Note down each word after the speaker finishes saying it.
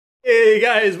Hey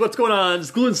guys, what's going on?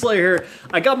 It's Glutenslayer here.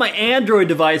 I got my Android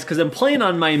device because I'm playing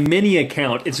on my Mini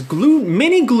account. It's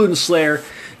Mini Glutenslayer.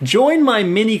 Join my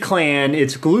Mini clan.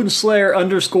 It's Glutenslayer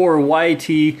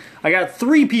 _YT. I got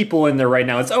 3 people in there right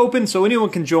now. It's open, so anyone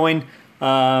can join.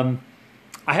 I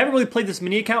haven't really played this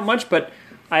Mini account much, but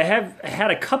I have had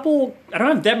a couple. I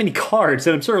don't have that many cards,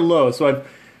 and I'm sort of low. So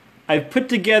I've put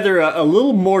together a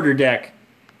little mortar deck,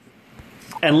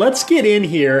 and let's get in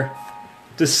here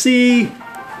to see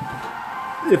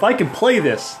if I can play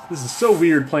this. This is so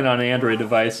weird playing on an Android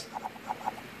device.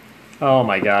 Oh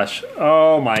my gosh.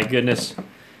 Oh my goodness.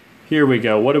 Here we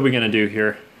go. What are we going to do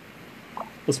here?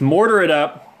 Let's mortar it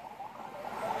up.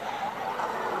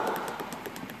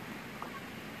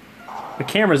 The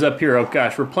camera's up here. Oh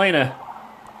gosh, we're playing a...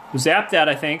 Zap that,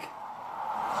 I think.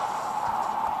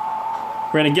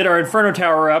 We're going to get our Inferno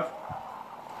Tower up.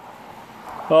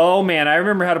 Oh man, I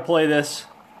remember how to play this.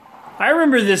 I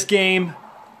remember this game.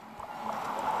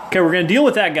 Okay, we're going to deal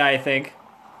with that guy, I think.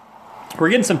 We're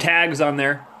getting some tags on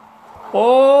there.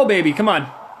 Oh, baby, come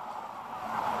on.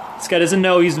 This guy doesn't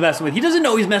know he's messing with... He doesn't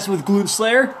know he's messing with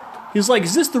Glutenslayer. He's like,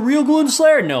 is this the real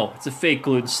Glutenslayer? No, it's a fake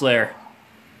Glutenslayer.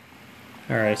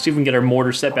 Alright, see if we can get our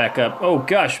mortar set back up. Oh,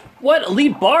 gosh. What?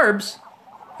 Elite Barbs?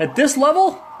 At this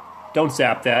level? Don't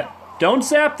zap that. Don't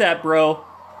zap that, bro.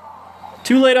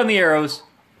 Too late on the arrows.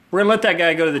 We're going to let that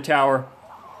guy go to the tower.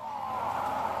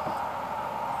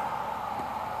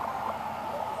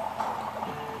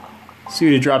 See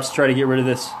what he drops to try to get rid of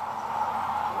this.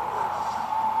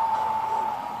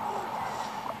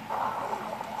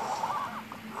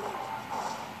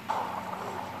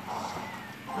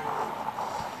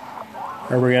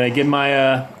 Alright, we're gonna get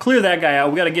my clear that guy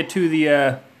out. We gotta get to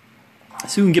the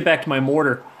so we can get back to my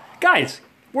mortar. Guys,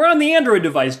 we're on the Android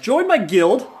device. Join my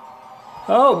guild.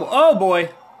 Oh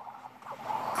boy.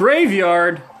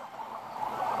 Graveyard.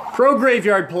 Pro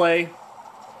graveyard play.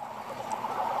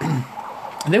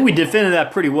 I think we defended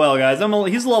that pretty well, guys.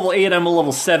 He's level 8, I'm a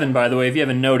level 7, by the way, if you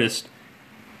haven't noticed.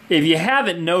 If you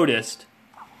haven't noticed,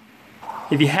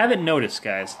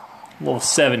 guys, level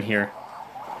 7 here.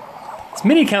 This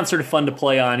mini account's sort of fun to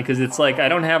play on because it's like I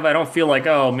don't feel like,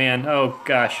 oh man, oh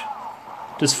gosh.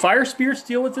 Does Fire Spirits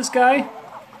deal with this guy?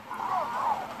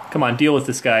 Come on, deal with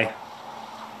this guy.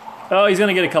 Oh, he's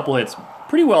gonna get a couple hits.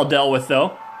 Pretty well dealt with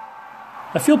though.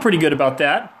 I feel pretty good about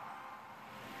that.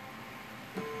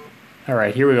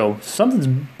 Alright, here we go. Something's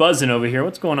buzzing over here.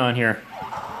 What's going on here?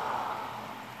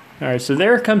 Alright, so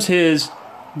there comes his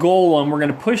golem. We're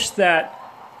going to push that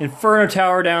Inferno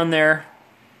Tower down there.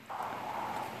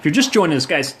 If you're just joining us,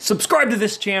 guys, subscribe to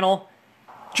this channel.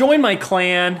 Join my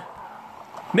clan.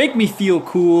 Make me feel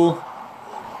cool.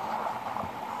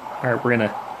 Alright, we're going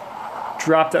to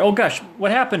drop that. Oh gosh,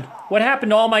 what happened? What happened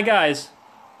to all my guys?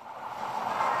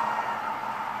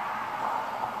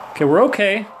 Okay, we're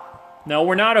okay. No,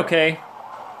 we're not okay.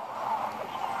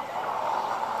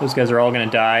 Those guys are all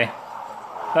gonna die.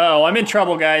 Uh-oh, I'm in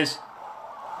trouble, guys.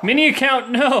 Mini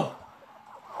account, no!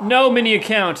 No mini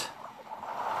account.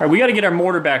 Alright, we gotta get our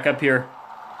mortar back up here.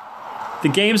 The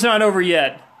game's not over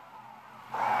yet.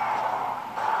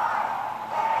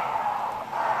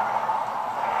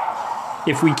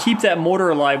 If we keep that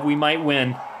mortar alive, we might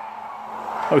win.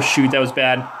 Oh shoot, that was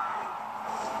bad.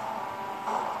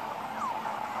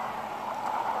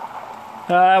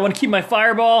 I want to keep my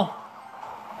fireball.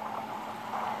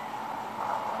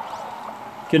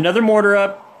 Get another mortar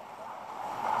up.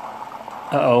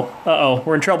 Uh-oh. Uh-oh.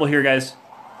 We're in trouble here, guys.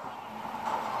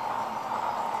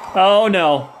 Oh,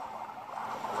 no.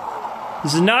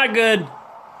 This is not good.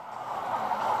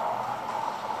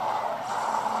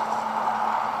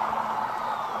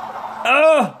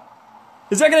 Oh!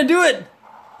 Is that going to do it?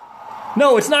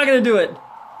 No, it's not going to do it.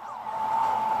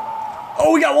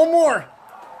 Oh, we got one more.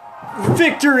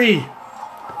 Victory!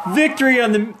 Victory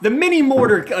on the mini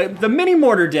mortar deck.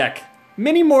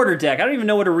 Mini mortar deck. I don't even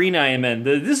know what arena I am in.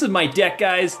 This is my deck,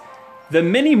 guys. The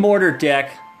mini mortar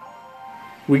deck.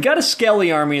 We got a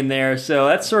Skelly army in there, so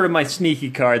that's sort of my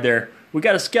sneaky card there. We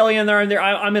got a Skelly in there.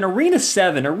 I'm in arena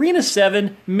 7. Arena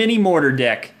 7 mini mortar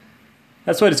deck.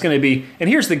 That's what it's going to be. And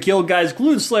here's the guild, guys.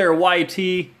 Glutenslayer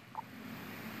YT.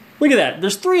 Look at that.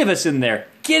 There's 3 of us in there.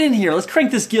 Get in here. Let's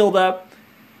crank this guild up.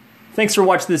 Thanks for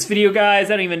watching this video, guys.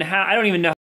 I don't even know